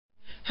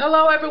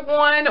Hello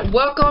everyone,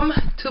 welcome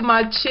to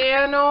my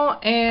channel.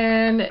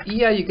 And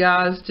yeah, you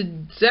guys,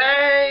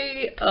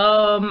 today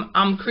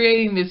I'm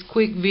creating this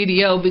quick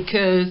video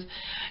because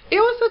it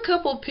was a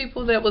couple of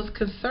people that was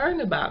concerned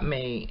about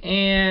me,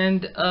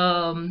 and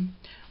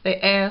they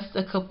asked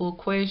a couple of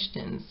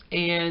questions,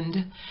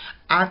 and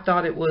I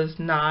thought it was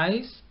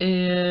nice,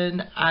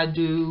 and I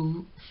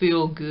do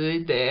feel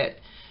good that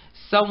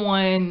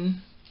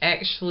someone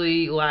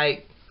actually,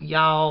 like,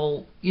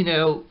 y'all, you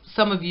know,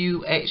 some of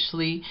you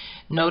actually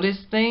notice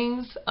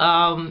things.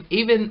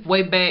 Even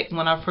way back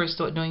when I first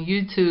started doing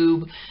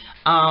YouTube,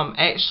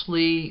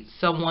 actually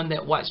someone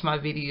that watched my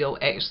video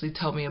actually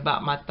told me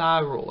about my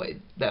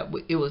thyroid, that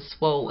it was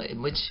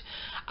swollen, which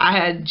I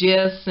had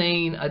just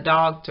seen a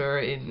doctor,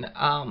 and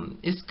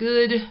it's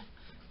good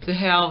to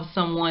have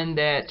someone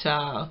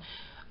that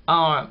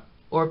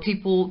or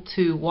people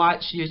to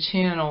watch your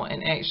channel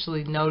and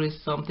actually notice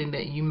something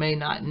that you may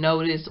not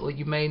notice, or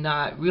you may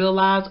not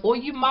realize, or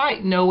you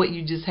might know it,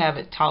 you just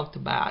haven't talked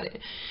about it.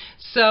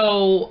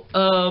 So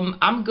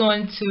I'm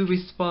going to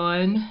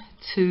respond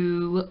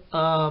to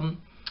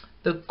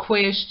the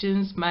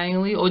questions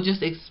mainly, or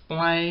just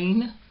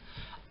explain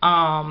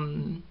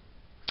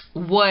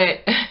what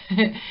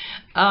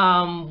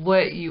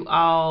what you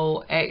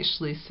all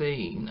actually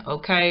seen,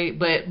 okay?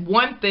 But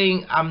one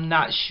thing I'm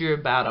not sure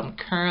about, I'm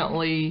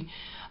currently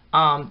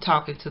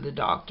talking to the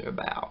doctor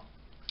about.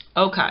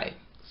 Okay,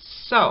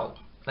 so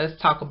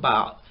let's talk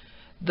about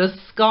the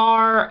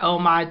scar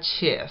on my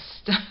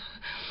chest.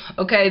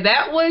 Okay,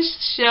 that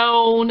was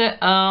shown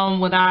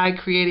when I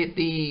created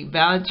the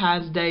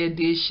Valentine's Day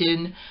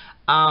edition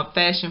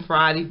Fashion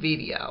Friday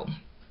video.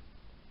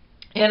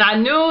 And I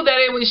knew that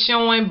it was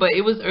showing, but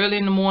it was early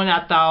in the morning.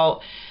 I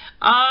thought,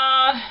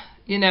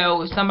 you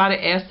know, if somebody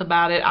asked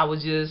about it, I would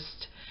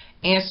just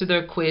answer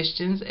their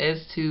questions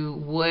as to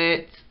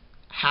what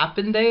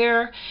happened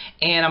there.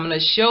 And I'm going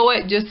to show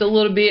it just a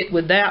little bit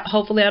without,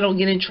 hopefully I don't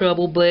get in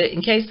trouble. But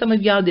in case some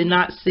of y'all did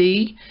not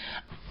see,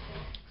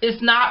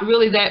 it's not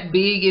really that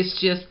big. It's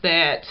just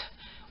that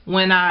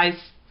when I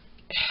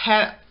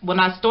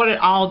started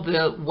all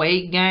the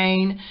weight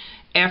gain,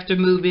 after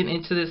moving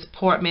into this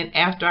apartment,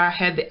 after I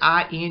had the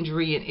eye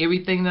injury and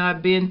everything that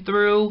I've been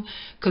through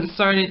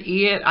concerning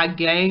it, I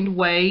gained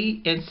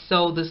weight. And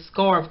so the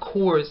scar, of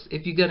course,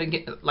 if you're gonna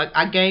get, like,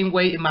 I gained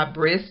weight in my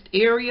breast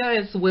area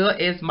as well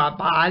as my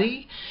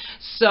body,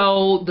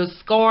 so the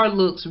scar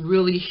looks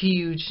really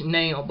huge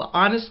now. But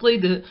honestly,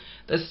 the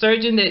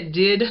surgeon that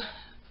did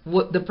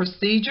the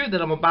procedure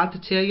that I'm about to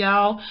tell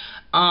y'all,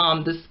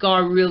 the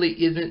scar really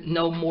isn't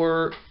no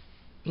more,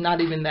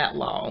 not even that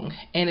long,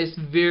 and it's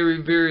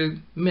very,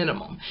 very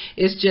minimum.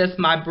 It's just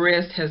my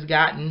breast has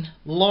gotten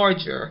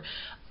larger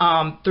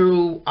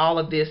through all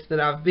of this that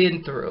I've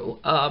been through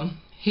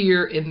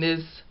here in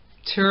this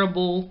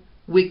terrible,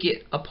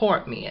 wicked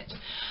apartment.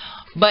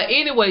 But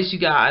anyways, you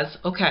guys,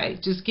 okay,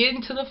 just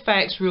getting to the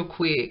facts real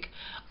quick.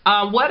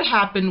 What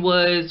happened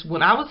was,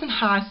 when I was in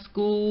high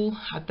school,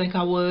 I think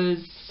I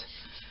was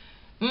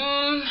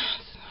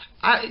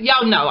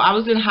y'all know I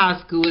was in high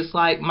school. It's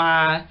like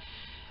my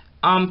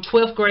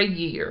 12th grade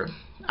year.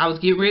 I was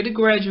getting ready to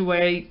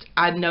graduate.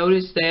 I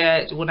noticed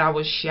that when I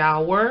would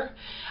shower,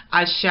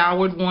 I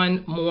showered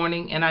one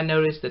morning and I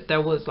noticed that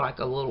there was like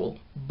a little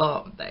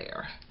bump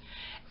there.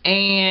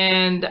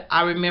 And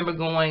I remember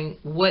going,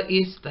 what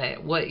is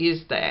that? What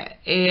is that?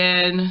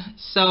 And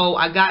so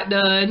I got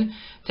done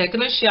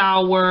taking a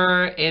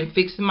shower and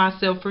fixing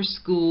myself for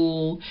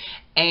school,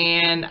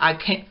 and I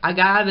got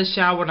out of the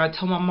shower and I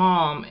told my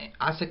mom,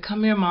 I said,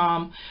 come here,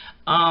 Mom,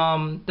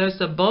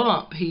 there's a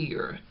bump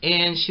here.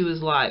 And she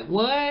was like,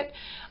 what?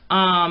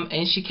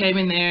 And she came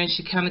in there and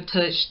she kind of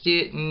touched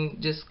it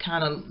and just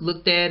kind of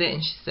looked at it,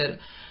 and she said,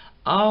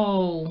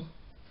 oh,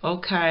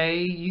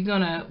 okay,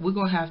 we're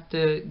gonna have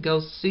to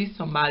go see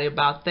somebody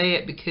about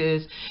that,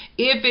 because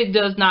if it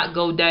does not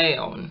go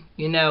down,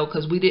 you know,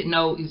 because we didn't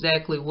know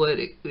exactly what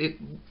it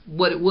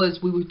was,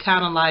 we were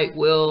kind of like,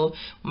 well,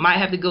 might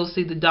have to go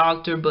see the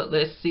doctor, but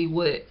let's see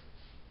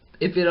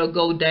if it'll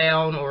go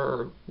down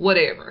or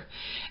whatever.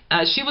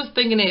 She was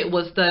thinking it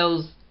was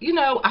those, you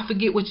know, I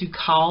forget what you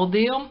call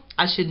them.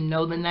 I should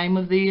know the name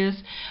of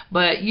this.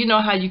 But you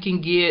know how you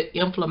can get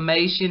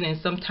inflammation, and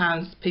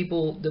sometimes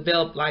people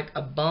develop like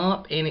a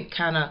bump, and it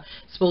kind of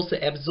supposed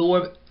to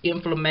absorb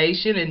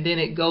inflammation and then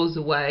it goes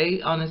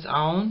away on its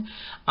own.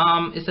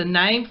 It's a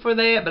name for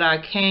that, but I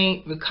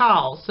can't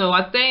recall. So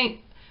I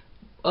think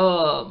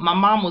my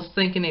mom was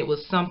thinking it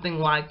was something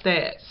like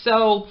that.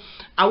 So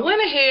I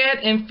went ahead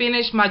and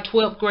finished my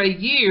 12th grade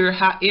year.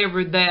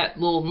 However, that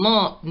little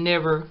lump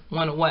never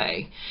went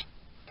away.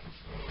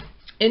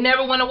 It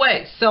never went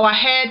away. So I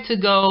had to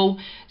go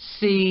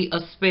see a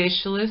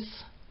specialist.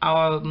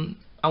 I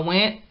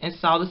went and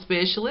saw the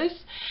specialist.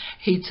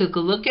 He took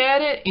a look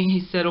at it and he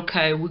said,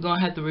 okay, we're going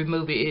to have to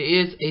remove it.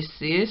 It is a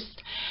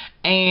cyst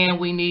and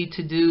we need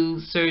to do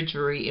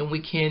surgery, and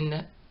we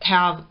can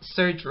have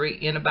surgery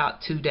in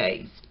about 2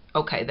 days.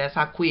 Okay, that's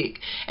how quick.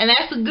 And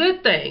that's a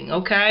good thing,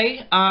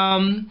 okay?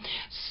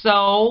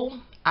 So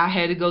I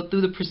had to go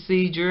through the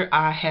procedure.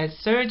 I had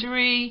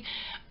surgery.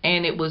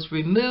 and it was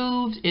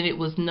removed, and it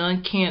was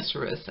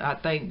non-cancerous. I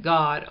thank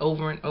God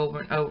over and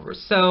over and over.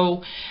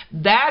 So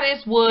that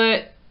is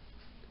what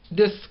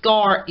this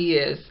scar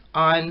is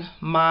on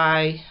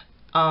my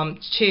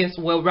chest,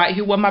 well, right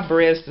here where my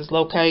breast is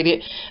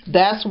located.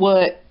 That's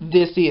what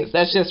this is.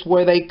 That's just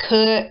where they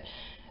cut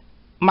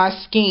my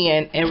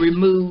skin and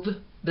remove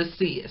the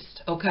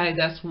cyst. Okay,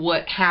 that's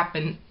what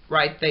happened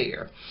right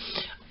there.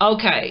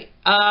 Okay,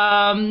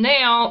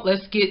 now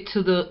let's get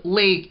to the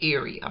leg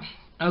area.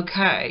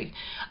 Okay,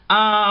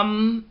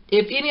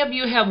 if any of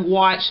you have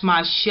watched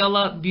my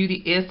Shella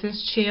Beauty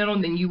Essence channel,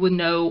 then you would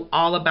know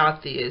all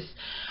about this.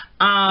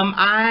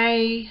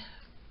 I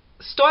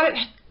started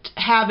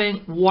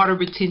having water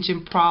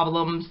retention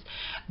problems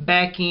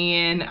back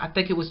in, I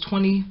think it was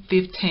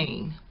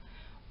 2015.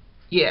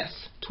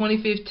 Yes,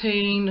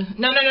 2015.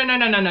 No.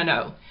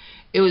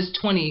 It was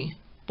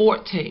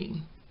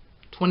 2014.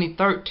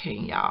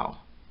 2013, y'all.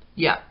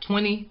 Yeah,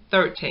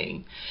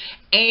 2013.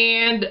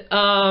 And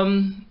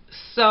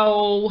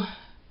so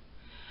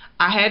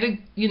I had to,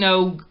 you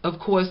know, of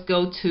course,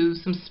 go to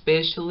some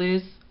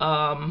specialists.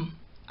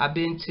 I've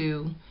been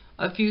to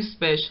a few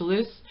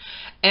specialists,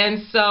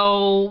 and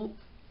so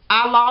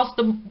I lost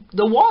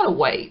the water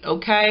weight.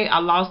 Okay, I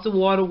lost the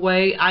water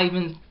weight. I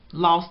even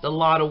lost a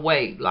lot of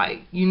weight. Like,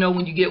 you know,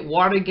 when you get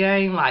water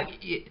gain, like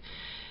it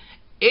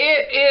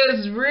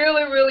is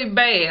really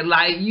bad.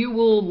 Like, you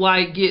will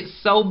like get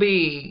so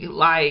big,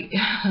 like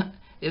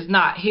it's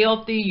not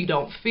healthy. You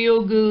don't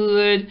feel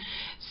good.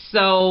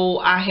 So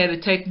I had to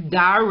take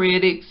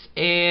diuretics,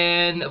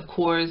 and of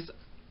course,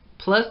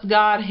 plus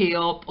God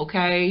help,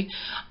 okay,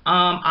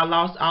 I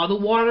lost all the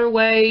water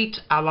weight.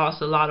 I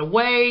lost a lot of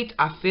weight.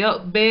 I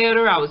felt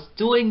better. I was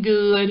doing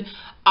good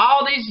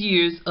all these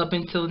years up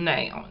until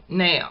now.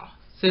 Now,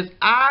 since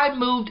I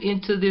moved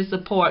into this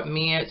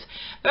apartment,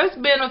 there's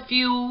been a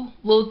few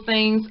little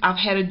things I've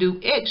had to do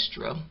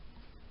extra.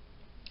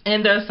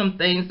 And there's some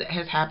things that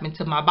has happened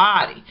to my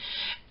body.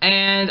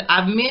 And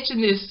I've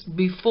mentioned this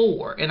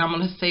before, and I'm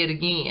going to say it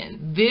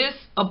again. This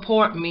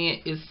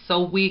apartment is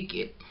so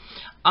wicked.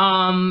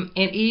 And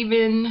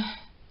even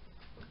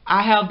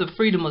I have the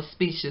freedom of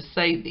speech to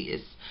say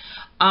this.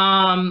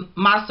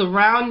 My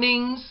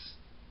surroundings,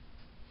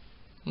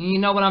 you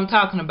know what I'm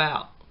talking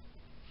about,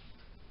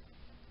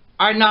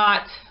 are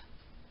not,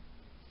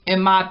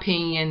 in my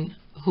opinion,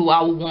 who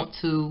I would want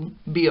to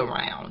be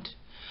around.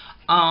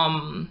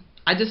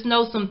 I just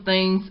know some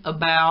things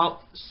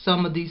about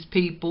some of these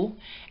people,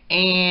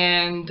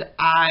 and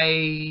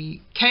I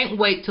can't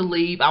wait to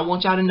leave. I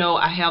want y'all to know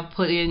I have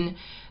put in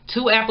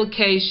 2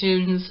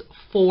 applications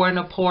for an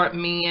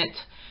apartment.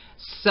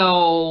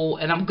 So,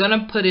 and I'm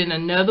gonna put in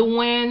another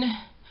one,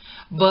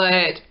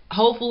 but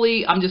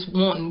hopefully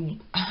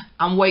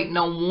I'm waiting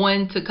on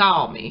one to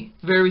call me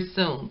very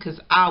soon, because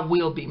I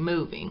will be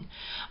moving.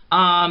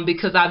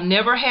 Because I've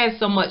never had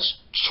so much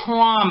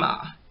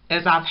trauma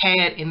as I've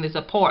had in this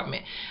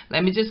apartment.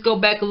 Let me just go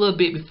back a little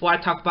bit before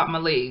I talk about my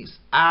legs.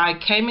 I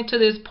came into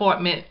this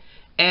apartment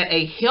at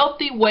a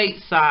healthy weight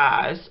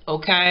size,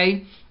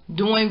 okay,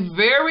 doing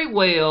very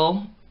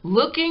well,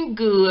 looking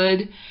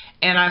good,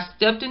 and I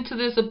stepped into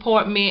this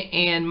apartment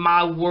and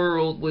my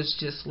world was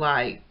just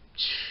like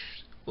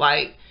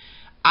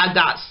I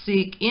got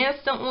sick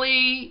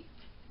instantly,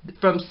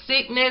 from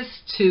sickness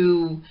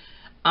to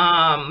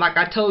like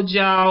I told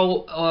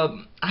y'all,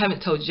 I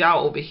haven't told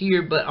y'all over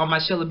here, but on my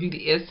Shella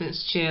Beauty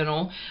Essence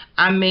channel,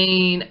 I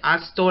mean, I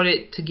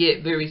started to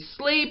get very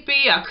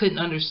sleepy. I couldn't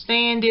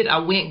understand it. I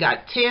went and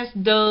got tests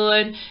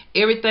done.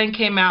 Everything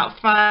came out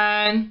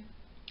fine.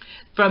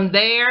 From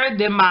there,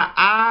 then my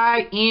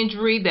eye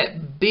injury,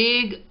 that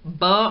big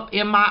bump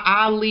in my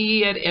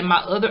eyelid, and my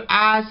other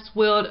eye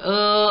swelled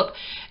up.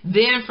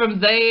 Then from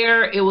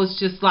there, it was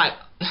just like,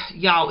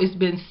 y'all, it's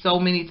been so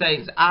many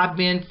things. I've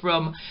been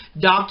from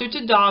doctor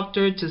to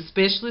doctor, to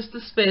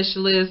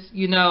specialist,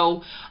 you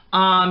know,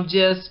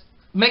 just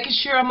making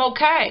sure I'm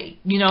okay,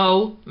 you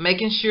know,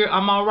 making sure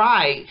I'm all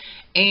right,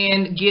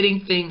 and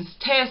getting things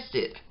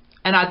tested.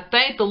 And I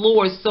thank the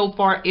Lord, so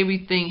far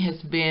everything has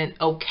been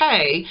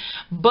okay,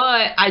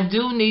 but I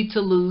do need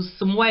to lose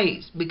some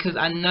weight, because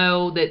I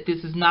know that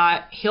this is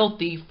not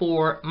healthy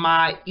for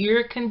my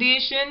ear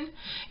condition.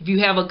 If you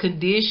have a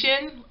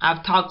condition,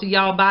 I've talked to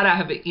y'all about it. I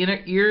have an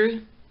inner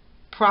ear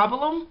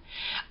problem.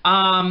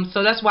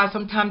 So that's why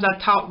sometimes I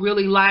talk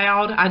really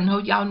loud. I know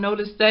y'all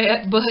noticed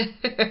that, but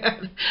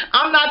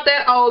I'm not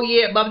that old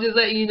yet, but I'm just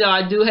letting you know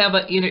I do have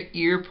an inner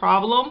ear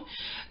problem.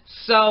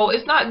 So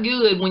it's not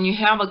good when you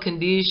have a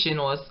condition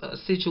or a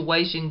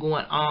situation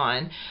going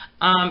on.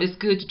 It's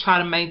good to try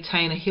to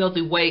maintain a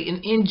healthy weight.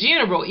 And in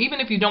general, even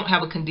if you don't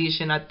have a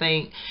condition, I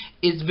think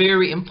it's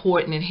very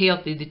important and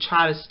healthy to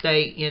try to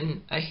stay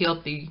in a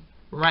healthy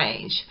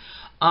range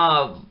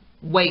of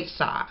weight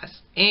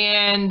size.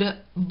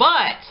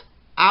 But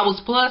I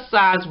was plus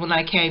size when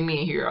I came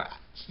in here.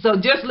 So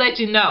just let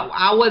you know,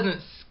 I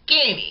wasn't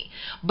skinny,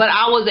 but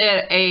I was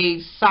at a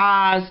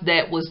size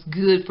that was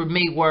good for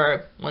me,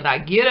 where when I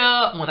get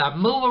up, when I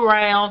move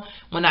around,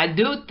 when I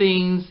do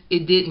things,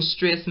 it didn't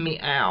stress me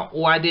out,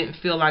 or I didn't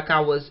feel like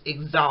I was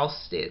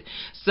exhausted.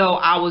 So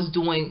I was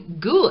doing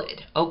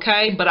good,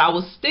 okay? But I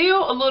was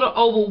still a little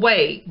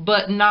overweight,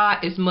 but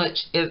not as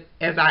much as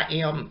I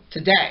am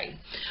today.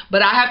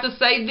 But I have to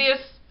say this,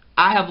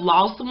 I have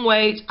lost some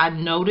weight. I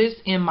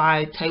noticed in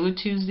my Taylor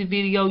Tuesday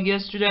video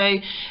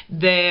yesterday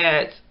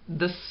that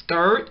the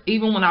skirt,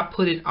 even when I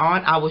put it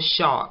on, I was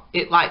shocked.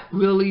 It like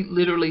really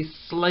literally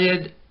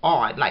slid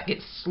on, like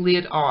it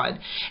slid on.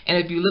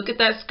 And if you look at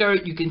that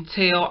skirt, you can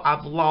tell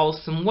I've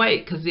lost some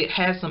weight because it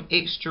has some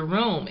extra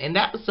room. And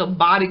that was a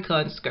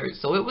bodycon skirt,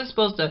 so it was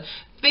supposed to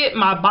fit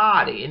my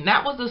body, and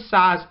that was a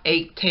size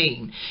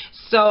 18.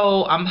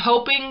 So I'm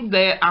hoping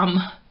that I'm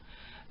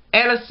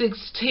at a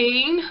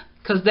 16,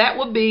 because that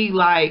would be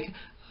like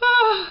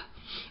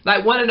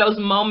one of those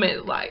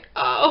moments like,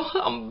 oh,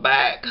 I'm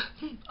back,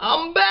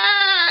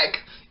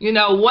 you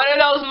know, one of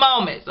those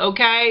moments,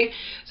 okay?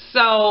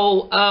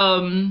 So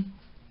I'm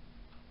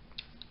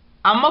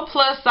a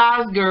plus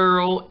size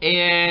girl,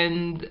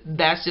 and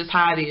that's just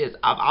how it is.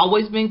 I've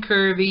always been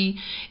curvy.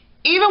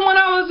 Even when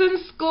I was in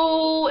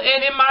school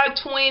and in my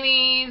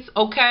 20s,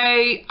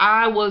 okay,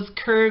 I was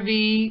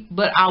curvy,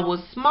 but I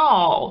was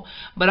small.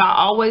 But I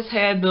always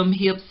had them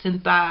hips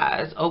and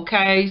thighs,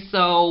 okay?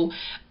 So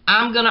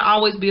I'm going to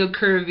always be a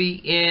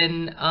curvy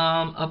and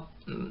a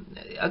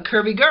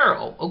curvy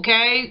girl,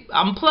 okay?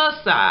 I'm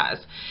plus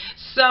size.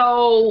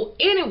 So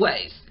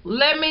anyways,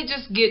 let me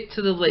just get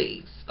to the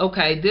legs.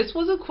 Okay, this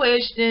was a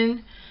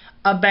question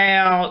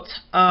about...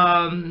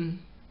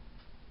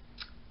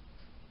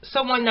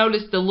 someone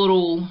noticed the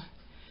little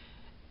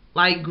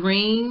like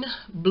green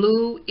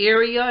blue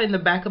area in the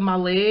back of my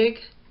leg.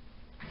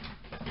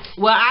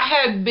 Well, I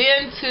had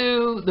been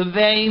to the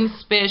vein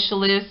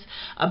specialist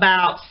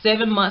about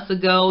 7 months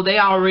ago. They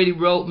already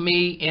wrote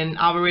me and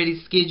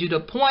already scheduled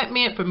an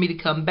appointment for me to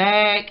come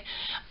back.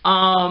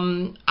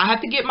 I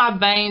have to get my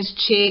veins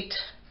checked.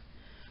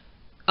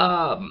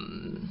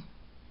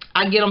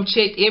 I get them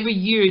checked every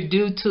year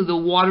due to the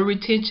water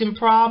retention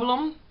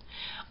problem.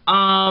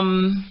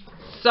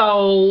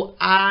 So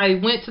I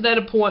went to that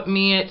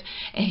appointment,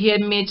 and he had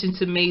mentioned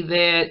to me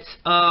that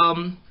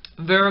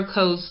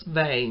varicose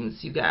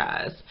veins, you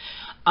guys.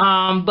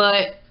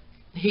 But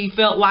he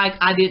felt like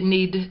I didn't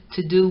need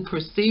to do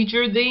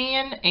procedure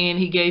then, and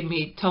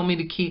he told me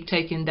to keep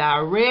taking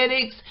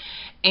diuretics.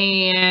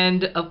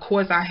 And of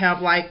course I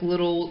have like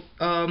little,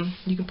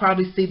 you can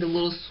probably see the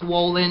little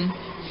swollen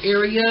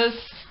areas.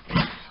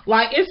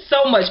 Like, it's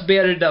so much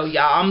better though,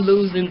 y'all. I'm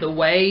losing the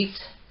weight.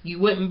 You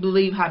wouldn't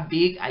believe how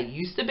big I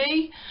used to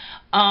be.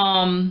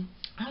 I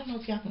don't know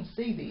if y'all can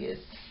see this,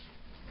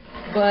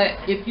 but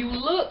if you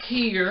look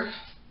here,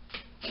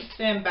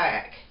 stand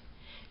back.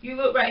 You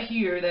look right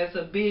here, there's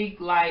a big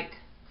like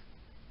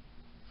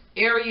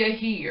area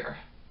here,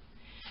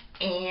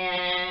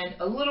 and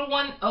a little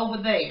one over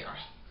there.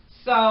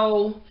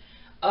 So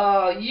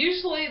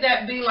usually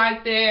that be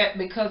like that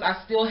because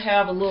I still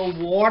have a little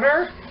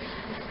water.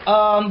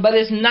 But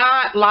it's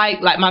not like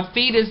my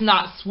feet is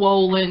not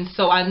swollen,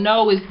 so I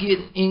know it's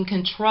getting in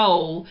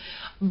control.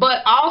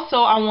 But also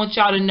I want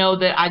y'all to know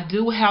that I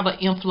do have an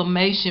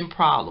inflammation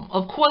problem.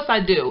 Of course I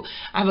do.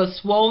 I have a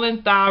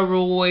swollen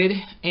thyroid,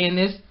 and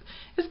it's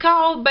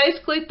called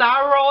basically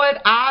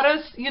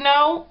thyroiditis, you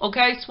know,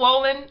 okay,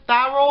 swollen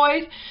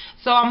thyroid.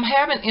 So I'm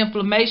having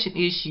inflammation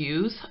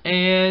issues,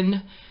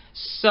 and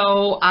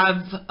so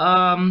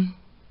I'm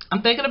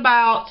thinking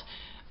about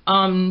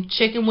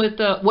checking with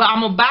the, well,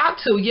 I'm about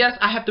to, yes,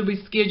 I have to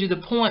reschedule the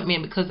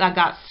appointment because I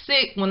got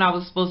sick when I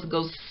was supposed to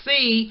go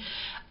see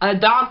a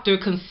doctor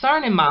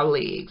concerning my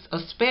legs, a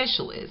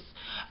specialist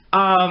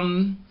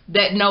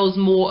that knows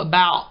more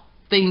about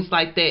things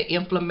like that,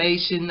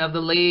 inflammation of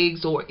the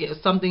legs or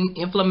something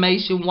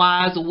inflammation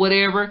wise or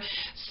whatever.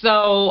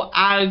 So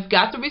I've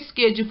got to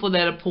reschedule for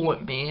that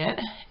appointment,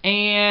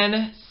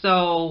 and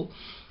so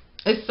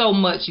it's so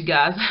much, you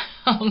guys.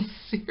 I'm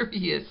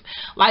serious.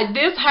 Like,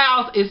 this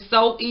house is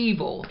so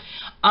evil.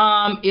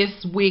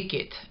 It's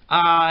wicked.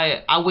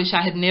 I wish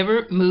I had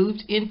never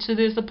moved into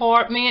this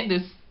apartment,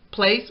 this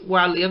place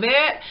where I live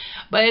at.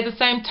 But at the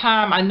same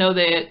time, I know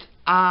that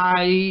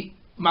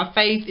my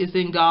faith is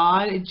in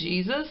God and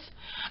Jesus.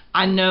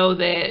 I know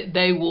that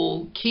they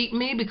will keep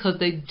me because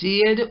they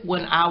did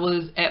when I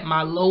was at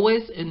my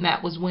lowest, and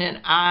that was when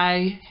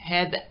I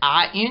had the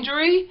eye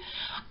injury.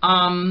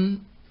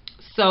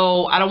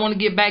 So I don't want to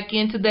get back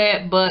into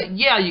that, but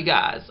yeah, you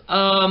guys,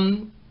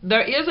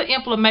 there is an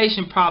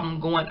inflammation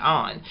problem going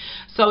on.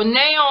 So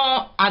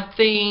now I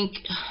think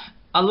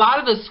a lot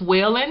of the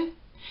swelling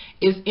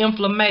is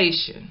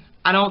inflammation.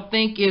 I don't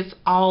think it's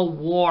all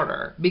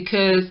water,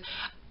 because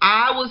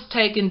I was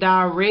taking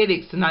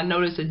diuretics and I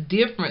noticed a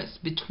difference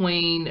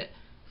between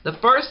the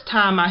first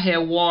time I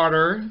had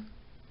water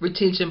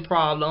retention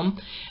problem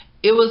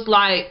it was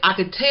like I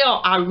could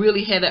tell I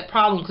really had that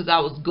problem because I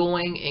was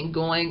going and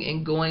going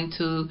and going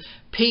to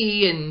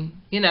pee and,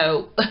 you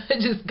know,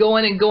 just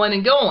going and going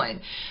and going.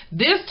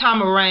 This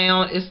time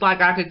around, it's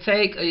like I could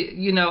take a,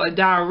 you know, a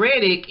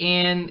diuretic,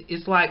 and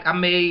it's like I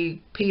may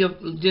pee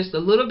just a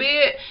little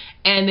bit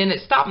and then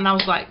it stopped, and I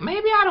was like,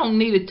 maybe I don't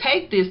need to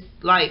take this,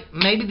 like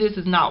maybe this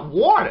is not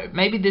water,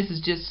 maybe this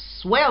is just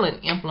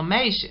swelling,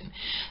 inflammation.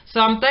 So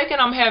I'm thinking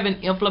I'm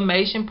having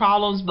inflammation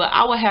problems, but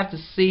I would have to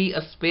see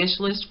a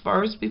specialist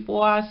first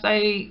before I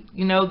say,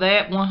 you know,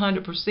 that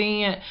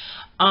 100%.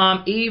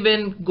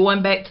 Even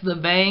going back to the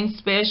vein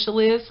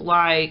specialist,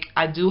 like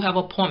I do have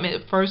an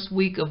appointment the first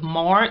week of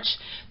March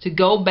to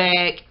go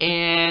back,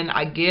 and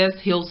I guess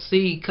he'll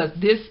see, because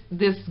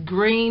this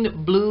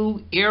green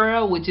blue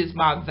area, which is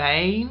my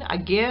vein, I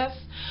guess,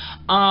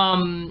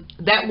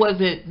 that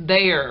wasn't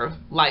there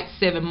like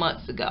 7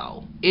 months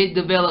ago. It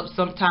developed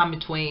sometime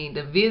between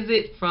the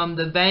visit from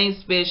the vein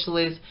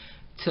specialist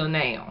till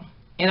now,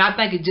 and I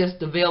think it just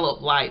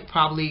developed like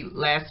probably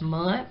last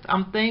month,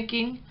 I'm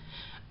thinking.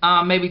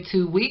 Maybe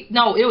 2 weeks.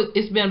 No,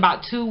 it's been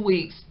about 2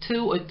 weeks,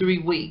 2 or 3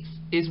 weeks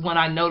is when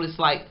I noticed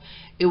like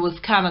it was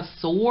kind of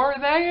sore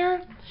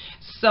there.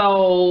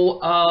 So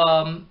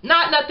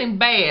not nothing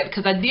bad,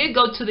 because I did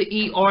go to the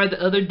ER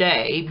the other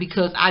day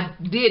because I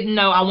didn't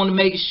know. I want to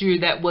make sure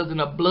that wasn't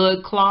a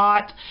blood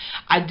clot.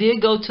 I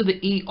did go to the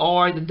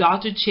ER. The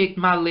doctor checked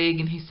my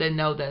leg and he said,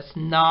 no, that's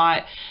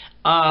not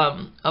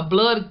a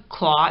blood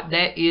clot,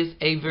 that is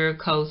a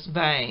varicose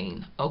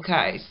vein.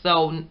 Okay,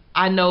 so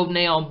I know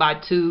now by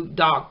 2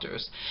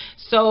 doctors.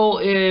 So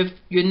if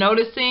you're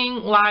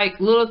noticing like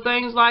little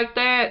things like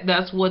that,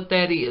 that's what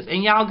that is.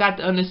 And y'all got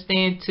to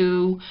understand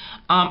too,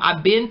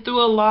 I've been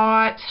through a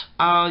lot.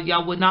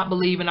 Y'all would not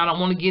believe, and I don't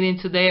want to get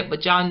into that,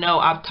 but y'all know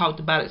I've talked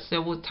about it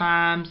several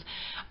times.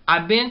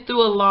 I've been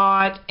through a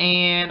lot,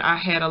 and I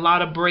had a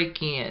lot of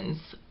break-ins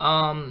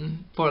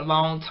for a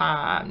long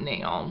time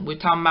now. We're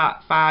talking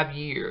about 5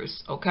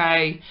 years,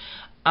 okay?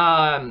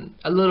 A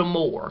little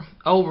more,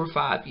 over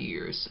 5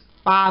 years,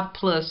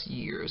 5+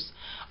 years.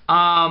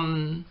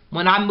 When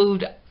I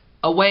moved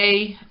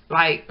away,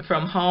 like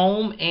from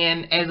home,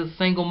 and as a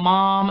single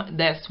mom,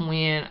 that's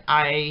when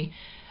I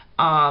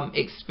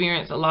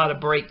experienced a lot of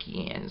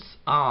break-ins.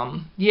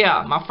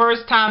 Yeah, my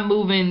first time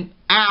moving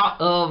out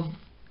of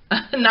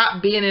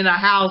not being in a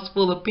house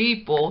full of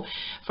people,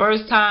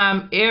 first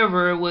time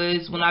ever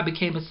was when I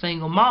became a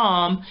single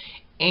mom,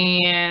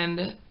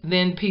 and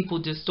then people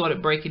just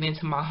started breaking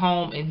into my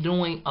home and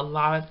doing a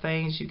lot of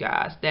things, you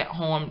guys, that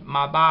harmed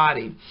my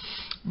body.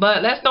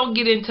 But let's don't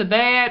get into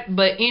that.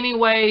 But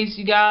anyways,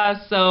 you guys,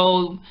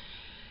 so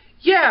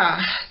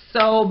yeah,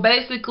 so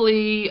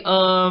basically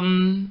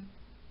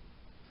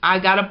I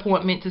got an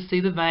appointment to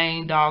see the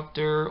vein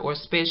doctor or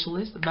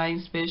specialist, the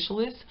vein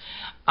specialist,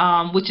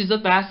 which is a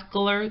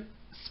vascular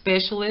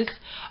specialist,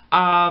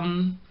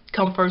 come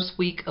first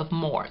week of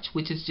March,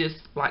 which is just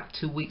like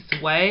 2 weeks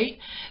away.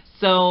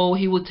 So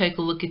he will take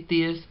a look at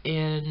this,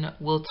 and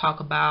we'll talk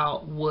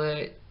about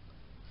what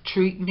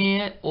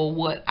treatment or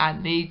what I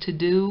need to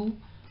do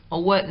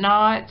or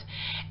whatnot.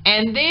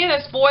 And then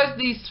as far as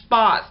these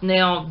spots,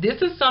 now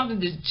this is something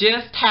that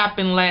just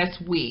happened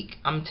last week.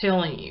 I'm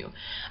telling you,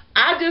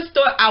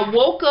 I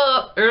woke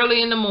up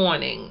early in the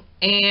morning,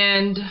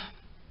 and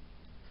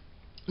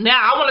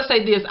now I want to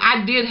say this,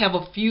 I did have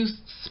a few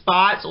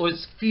spots or a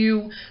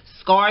few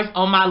scars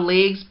on my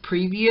legs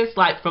previous,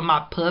 like from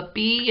my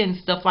puppy and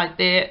stuff like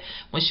that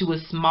when she was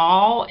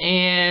small,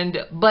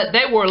 but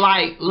they were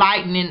like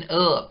lightening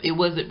up. It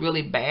wasn't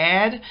really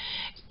bad.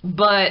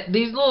 But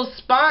these little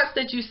spots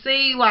that you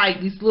see,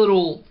 like these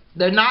little,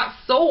 they're not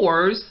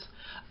sores,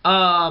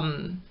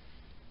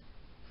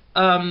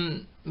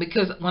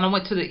 because when I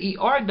went to the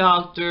ER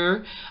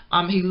doctor,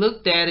 he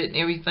looked at it and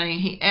everything.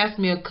 He asked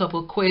me a couple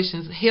of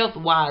questions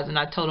health-wise, and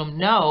I told him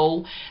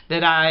no,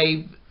 that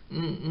I've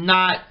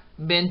not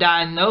been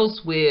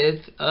diagnosed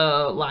with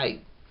like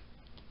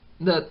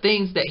the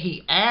things that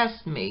he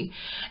asked me.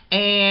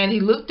 And he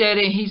looked at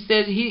it and he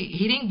said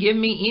he didn't give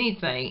me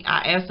anything.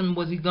 I asked him,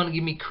 was he going to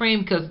give me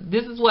cream? Because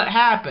this is what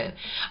happened.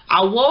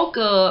 I woke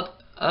up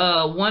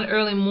one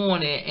early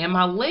morning, and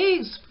my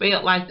legs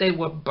felt like they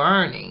were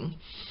burning.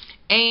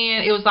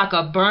 And it was like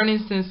a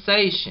burning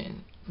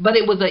sensation, but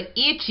it was an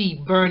itchy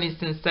burning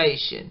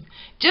sensation.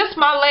 Just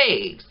my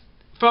legs,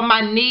 from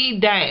my knee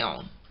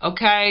down.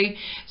 Okay,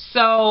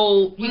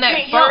 so when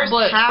that first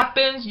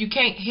happens, you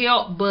can't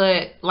help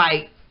but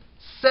like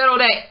settle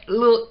that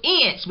little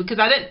inch, because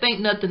I didn't think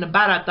nothing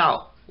about it. I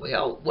thought,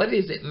 well, what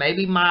is it?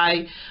 Maybe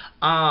my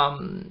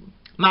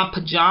my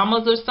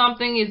pajamas or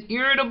something is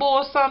irritable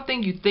or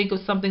something. You think of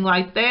something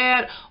like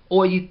that,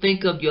 or you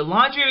think of your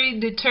laundry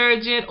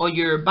detergent or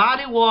your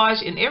body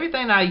wash, and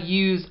everything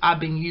I've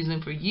been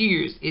using for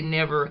years, it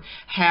never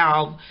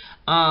have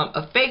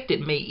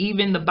affected me.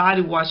 Even the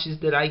body washes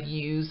that I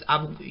use,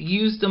 I've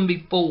used them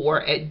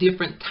before at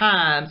different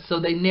times, so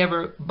they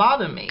never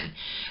bother me.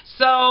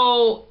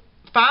 So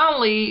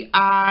finally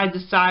I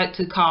decided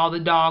to call the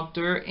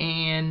doctor,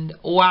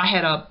 or I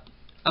had a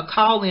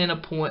call-in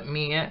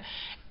appointment,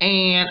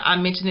 and I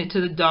mentioned it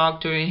to the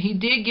doctor, and he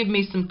did give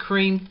me some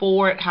cream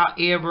for it.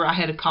 However, I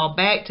had to call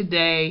back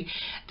today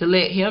to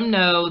let him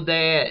know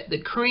that the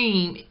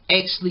cream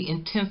actually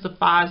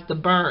intensifies the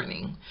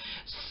burning.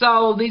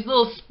 So these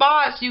little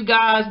spots, you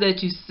guys,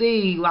 that you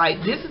see, like,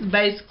 this is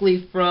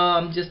basically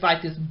from just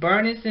like this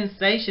burning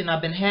sensation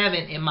I've been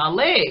having in my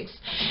legs.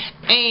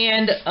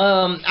 And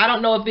I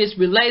don't know if it's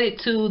related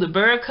to the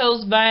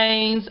varicose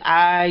veins.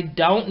 I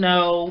don't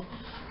know.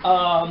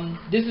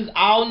 This is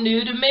all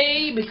new to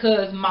me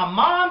because my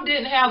mom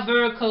didn't have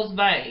varicose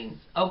veins.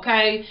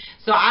 Okay,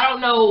 so I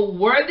don't know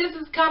where this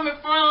is coming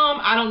from.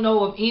 I don't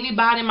know of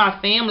anybody in my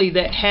family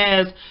that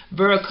has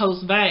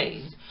varicose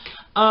veins.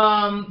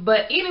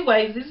 But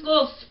anyways, these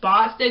little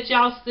spots that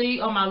y'all see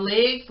on my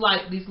legs,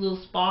 like these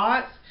little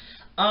spots,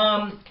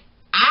 I'm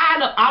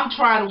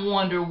trying to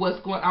wonder what's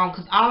going on,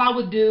 because all I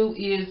would do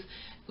is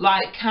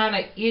like kind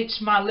of itch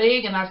my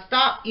leg, and I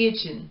stopped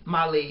itching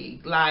my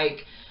leg.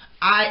 Like,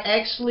 I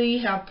actually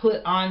have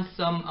put on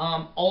some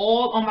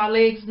oil on my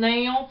legs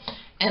now,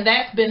 and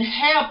that's been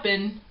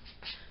happening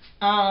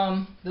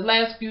the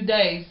last few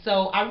days.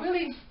 So I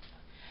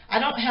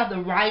don't have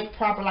the right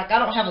proper, like, I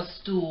don't have a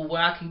stool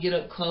where I can get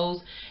up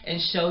close and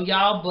show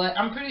y'all, but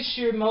I'm pretty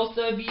sure most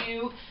of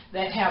you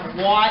that have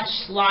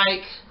watched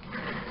like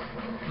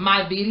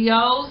my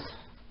videos,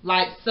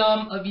 like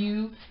some of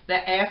you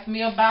that asked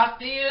me about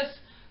this,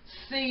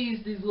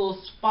 sees these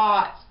little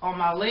spots on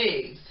my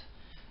legs.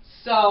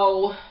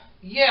 So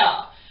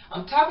yeah,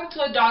 I'm talking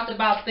to a doctor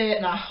about that,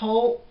 and I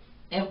hope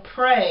and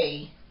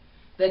pray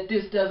that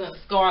this doesn't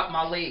scar up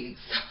my legs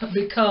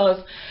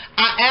because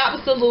I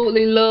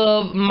absolutely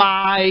love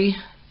my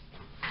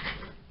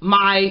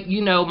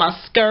you know, my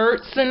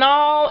skirts and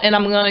all, and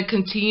I'm going to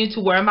continue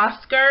to wear my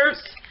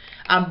skirts.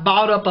 I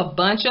bought up a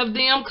bunch of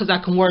them because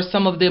I can wear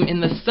some of them in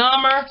the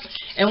summer.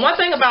 And one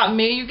thing about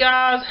me, you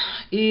guys,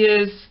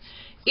 is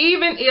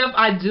even if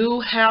I do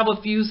have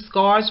a few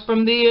scars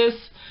from this,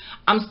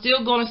 I'm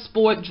still going to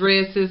sport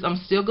dresses. I'm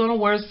still going to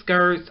wear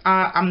skirts.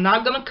 I'm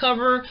not going to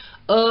cover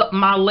up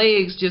my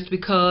legs just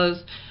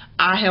because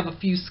I have a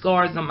few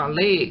scars on my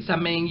legs. I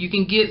mean, you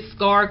can get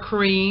scar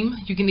cream.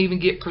 You can even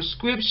get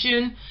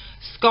prescription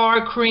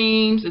scar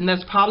creams, and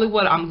that's probably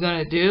what I'm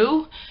going to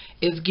do,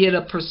 is get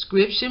a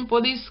prescription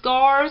for these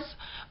scars.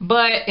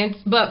 But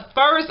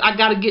first, I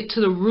got to get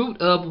to the root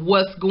of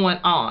what's going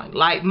on.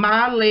 Like,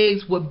 my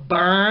legs would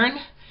burn.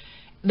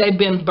 They've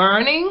been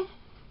burning.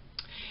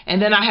 And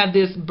then I have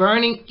this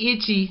burning,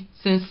 itchy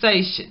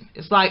sensation.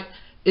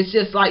 It's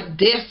just like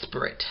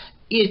desperate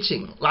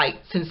itching, like,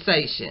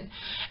 sensation.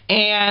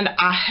 And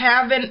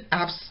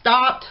I've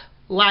stopped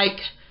like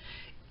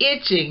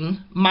itching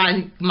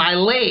my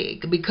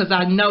leg because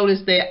I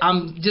noticed that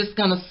I'm just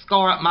gonna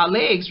scar up my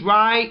legs,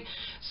 right?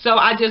 So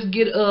I just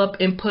get up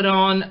and put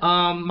on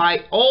my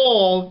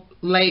oil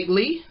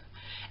lately,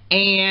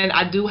 and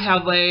I do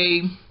have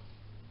a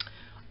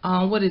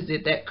what is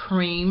it, that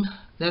cream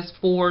that's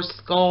for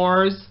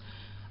scars.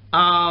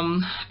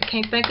 I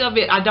can't think of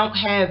it. I don't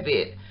have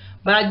it,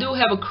 but I do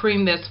have a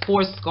cream that's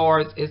for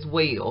scars as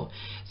well.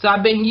 So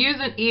I've been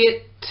using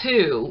it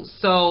too,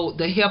 so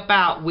to help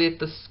out with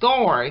the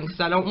scarring, because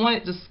I don't want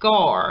it to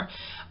scar.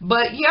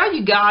 But yeah,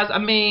 you guys, I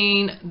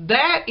mean,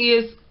 that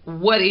is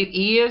what it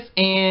is.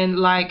 And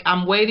like,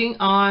 I'm waiting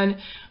on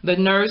the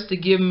nurse to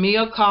give me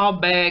a call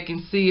back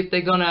and see if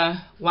they're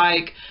gonna,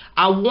 like,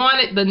 I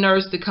wanted the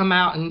nurse to come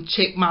out and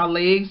check my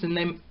legs, and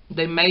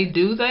they may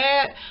do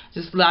that,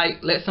 just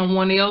like let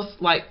someone else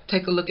like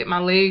take a look at my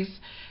legs,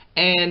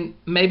 and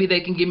maybe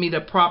they can give me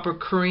the proper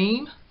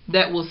cream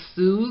that will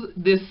soothe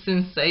this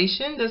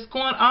sensation that's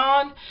going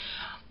on.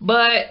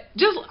 But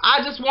I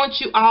just want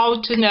you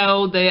all to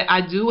know that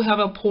I do have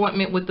an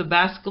appointment with the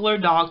vascular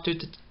doctor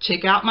to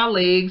check out my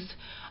legs,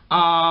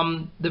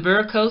 the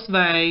varicose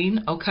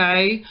vein,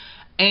 okay,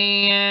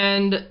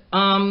 and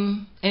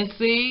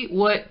see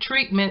what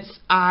treatments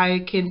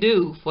I can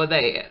do for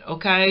that,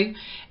 okay.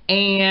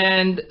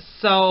 And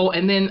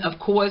then of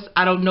course,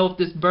 I don't know if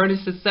this burning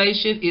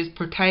sensation is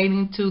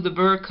pertaining to the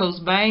varicose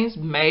veins.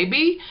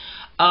 Maybe,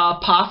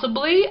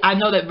 possibly. I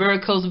know that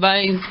varicose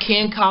veins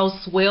can cause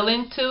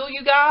swelling too,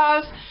 you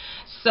guys.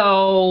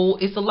 So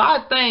it's a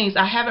lot of things.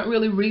 I haven't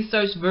really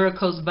researched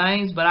varicose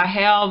veins, but I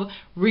have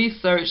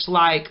researched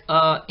like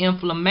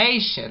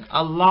inflammation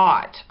a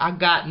lot. I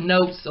got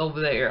notes over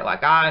there.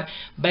 Like, I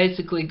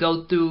basically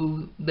go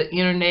through the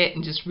internet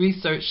and just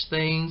research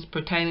things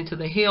pertaining to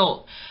the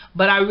health.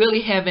 But I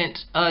really haven't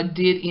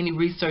did any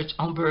research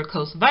on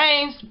varicose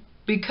veins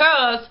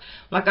because,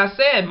 like I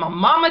said, my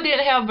mama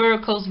didn't have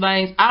varicose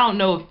veins. I don't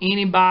know if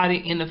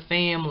anybody in the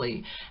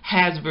family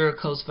has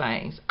varicose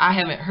veins. I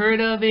haven't heard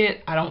of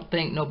it. I don't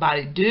think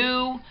nobody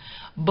do.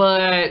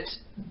 But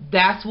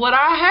that's what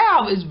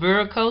I have, is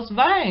varicose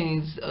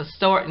veins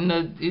starting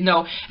to, you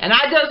know. And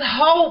I just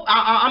hope,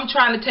 I'm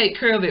trying to take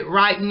care of it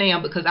right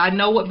now, because I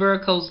know what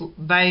varicose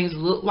veins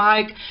look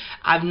like.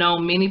 I've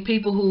known many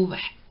people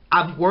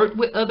I've worked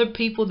with other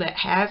people that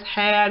has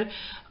had,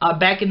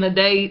 back in the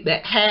day,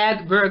 that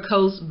had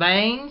varicose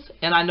veins,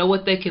 and I know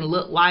what they can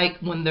look like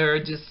when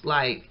they're just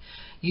like,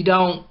 you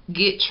don't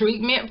get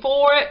treatment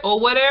for it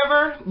or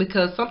whatever,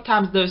 because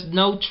sometimes there's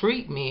no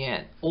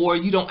treatment or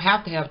you don't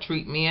have to have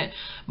treatment.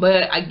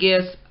 But I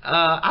guess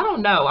I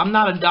don't know, I'm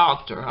not a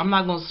doctor. I'm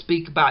not going to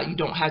speak about you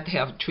don't have to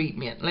have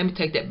treatment. Let me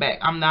take that back.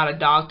 I'm not a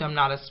doctor, I'm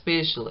not a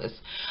specialist.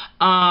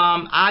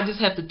 I just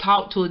have to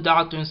talk to a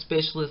doctor and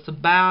specialist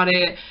about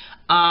it,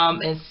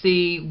 and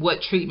see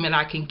what treatment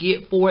I can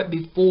get for it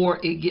before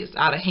it gets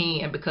out of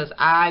hand, because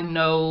I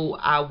know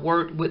I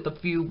worked with a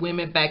few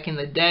women back in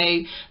the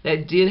day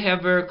that did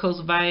have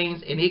varicose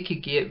veins, and it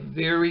could get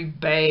very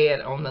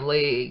bad on the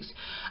legs.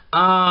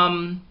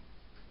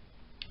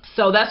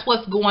 So that's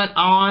what's going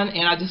on,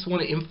 and I just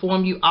want to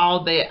inform you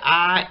all that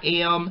I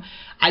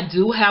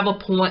do have an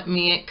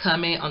appointment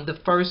coming on the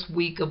first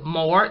week of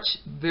March,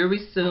 very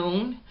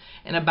soon,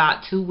 in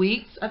about 2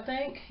 weeks, I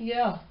think.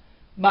 Yeah,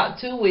 about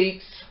 2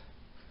 weeks.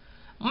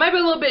 Maybe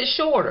a little bit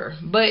shorter,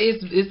 but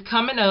it's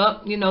coming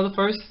up, you know, the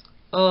first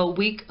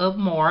week of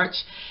March.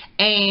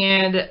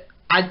 And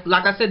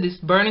like I said, this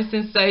burning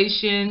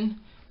sensation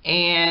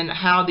and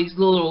how these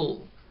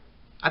little,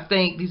 I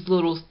think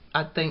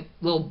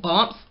little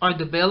bumps are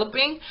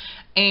developing,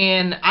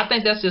 and I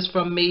think that's just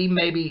from me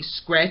maybe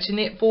scratching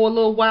it for a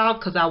little while,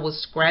 because I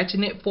was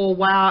scratching it for a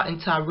while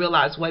until I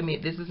realized, wait a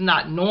minute, this is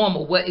not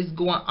normal. What is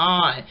going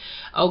on?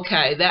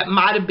 Okay, that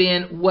might have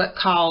been what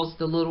caused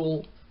the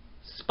little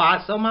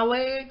spots on my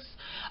legs.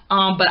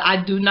 But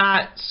I do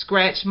not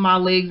scratch my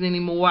legs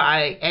anymore.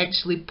 I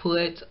actually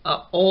put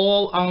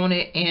oil on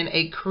it and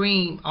a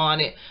cream on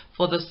it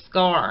for the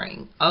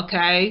scarring.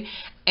 Okay,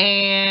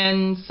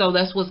 and so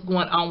that's what's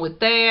going on with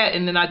that.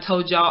 And then I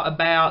told y'all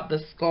about the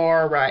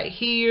scar right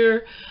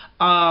here,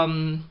 a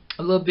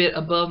little bit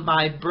above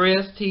my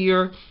breast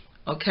here.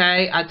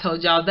 Okay, I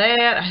told y'all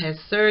that I had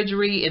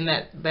surgery, and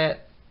that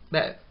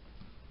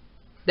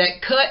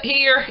cut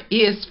here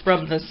is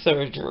from the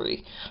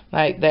surgery.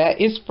 Like, that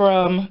is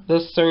from the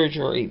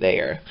surgery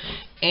there.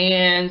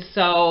 And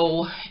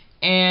so,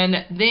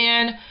 and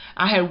then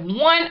I had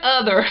one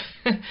other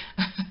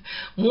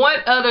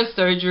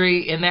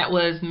surgery, and that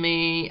was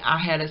me. I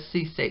had a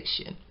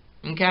C-section.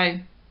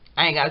 Okay,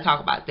 I ain't got to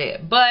talk about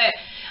that. But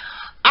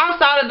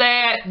outside of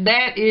that,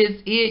 that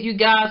is it, you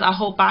guys. I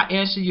hope I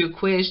answered your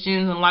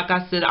questions. And like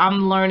I said,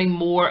 I'm learning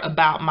more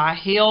about my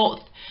health.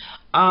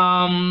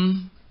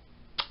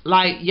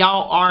 Like,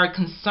 y'all are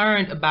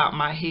concerned about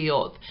my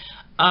health.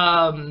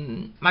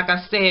 Like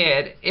I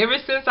said, ever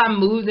since I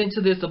moved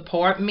into this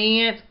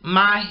apartment,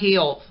 my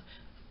health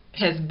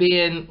has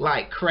been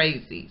like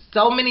crazy.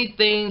 So many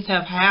things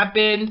have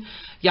happened.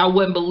 Y'all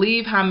wouldn't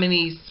believe how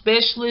many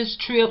specialist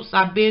trips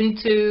I've been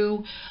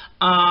to,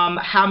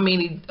 how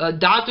many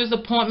doctor's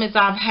appointments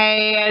I've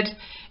had,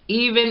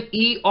 even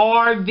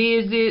ER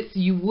visits.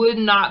 You would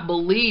not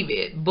believe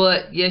it,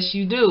 but yes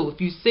you do.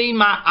 If you see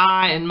my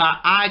eye and my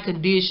eye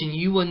condition,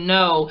 you will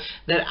know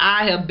that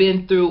I have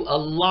been through a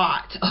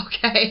lot.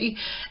 Okay,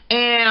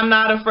 and I'm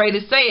not afraid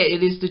to say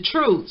it. It is the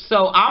truth.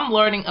 So I'm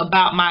learning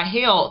about my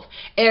health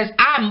as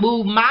I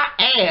move my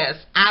ass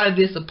out of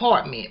this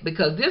apartment,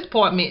 because this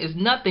apartment is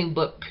nothing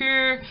but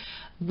pure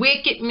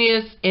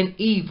wickedness and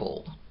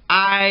evil.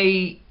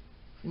 I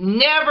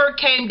never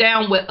came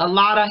down with a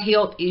lot of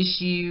health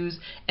issues,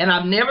 and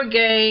I've never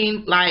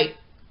gained like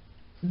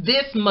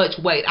this much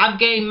weight. I've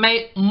gained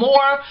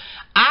more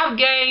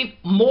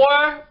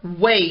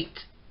weight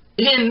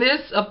in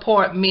this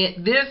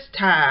apartment this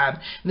time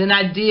than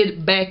I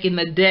did back in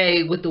the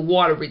day with the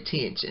water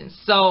retention.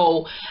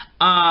 So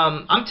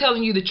I'm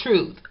telling you the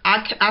truth.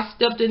 I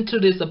stepped into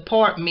this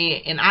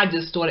apartment and I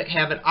just started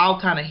having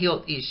all kind of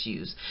health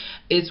issues.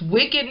 It's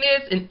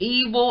wickedness and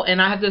evil, and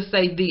I have to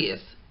say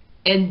this.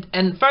 And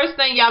first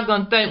thing y'all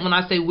gonna think when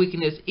I say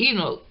wickedness,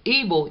 evil,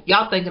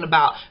 y'all thinking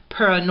about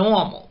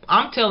paranormal.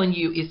 I'm telling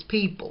you, it's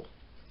people.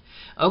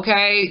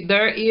 Okay,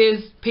 there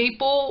is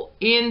people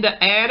in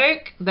the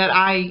attic that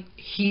I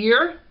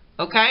hear.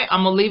 Okay,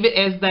 I'm gonna leave it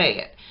as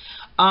that.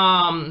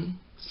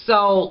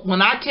 So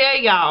when I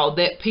tell y'all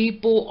that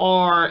people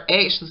are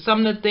actually,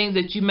 some of the things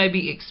that you may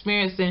be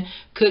experiencing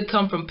could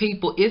come from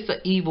people, it's an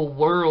evil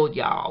world,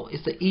 y'all.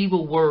 It's an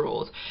evil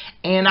world,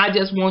 and I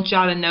just want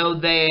y'all to know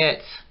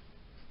that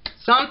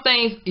some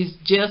things is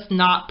just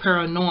not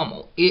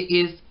paranormal. It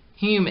is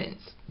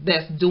humans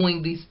that's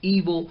doing these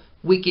evil,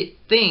 wicked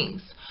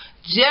things.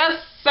 Just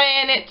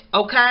saying it,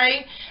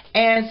 okay?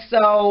 And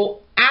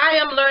so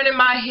I am learning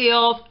my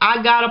health.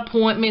 I got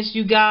appointments,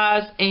 you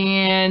guys,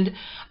 and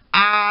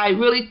I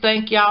really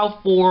thank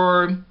y'all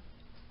for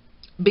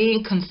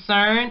being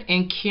concerned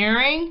and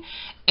caring.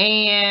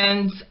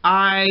 And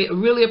I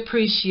really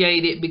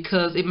appreciate it,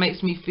 because it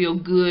makes me feel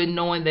good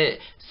knowing that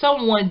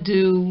someone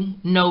do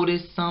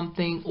notice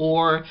something,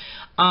 or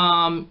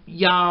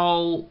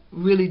y'all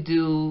really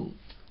do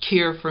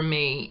care for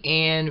me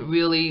and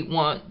really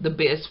want the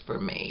best for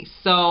me.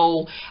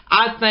 So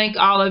I thank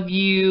all of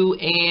you,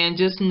 and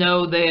just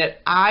know that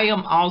I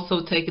am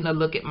also taking a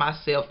look at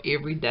myself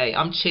every day.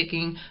 I'm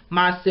checking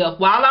myself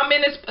while I'm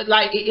in this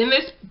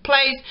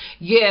place.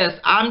 Yes,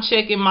 I'm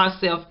checking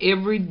myself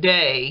every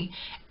day,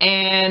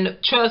 and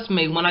trust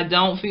me, when I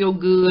don't feel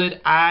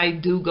good, I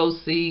do go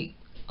see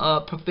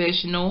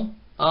professional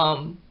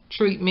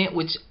treatment,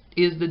 which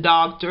is the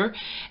doctor.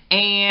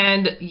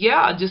 And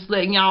yeah, just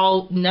letting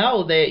y'all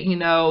know that, you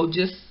know,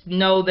 just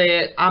know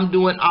that I'm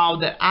doing all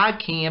that I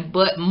can.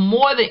 But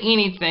more than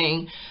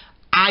anything,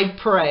 I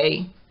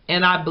pray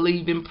and I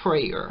believe in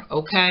prayer,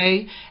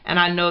 okay? And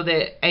I know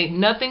that ain't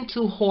nothing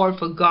too hard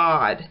for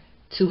God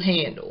to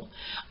handle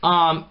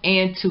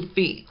and to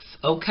fix,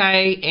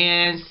 okay?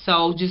 And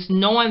so just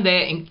knowing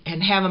that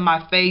and having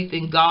my faith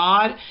in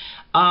God,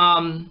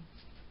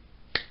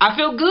 I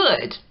feel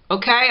good,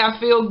 okay? I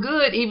feel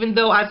good. Even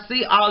though I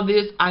see all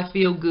this, I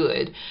feel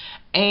good.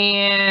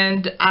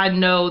 And I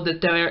know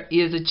that there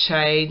is a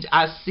change.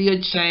 I see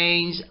a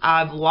change.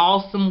 I've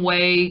lost some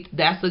weight.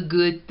 That's a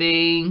good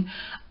thing.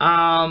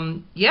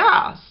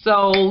 Yeah,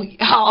 so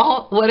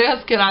y'all, what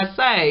else can I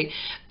say?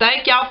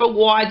 Thank y'all for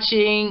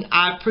watching.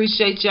 I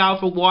appreciate y'all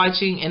for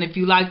watching. And if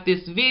you like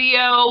this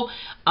video,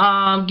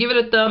 give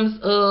it a thumbs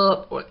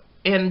up.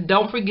 And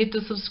don't forget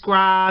to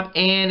subscribe,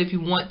 and if you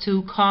want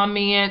to,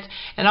 comment,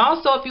 and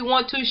also if you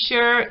want to,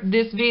 share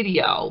this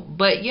video.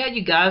 But yeah,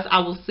 you guys, I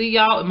will see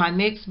y'all in my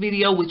next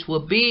video, which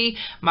will be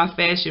my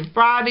Fashion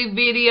Friday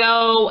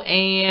video.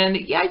 And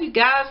yeah, you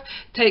guys,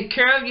 take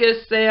care of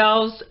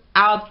yourselves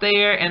out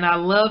there, and I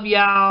love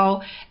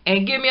y'all.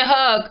 And give me a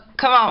hug.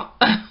 Come on.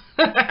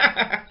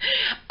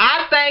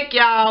 I thank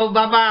y'all.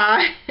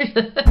 Bye-bye.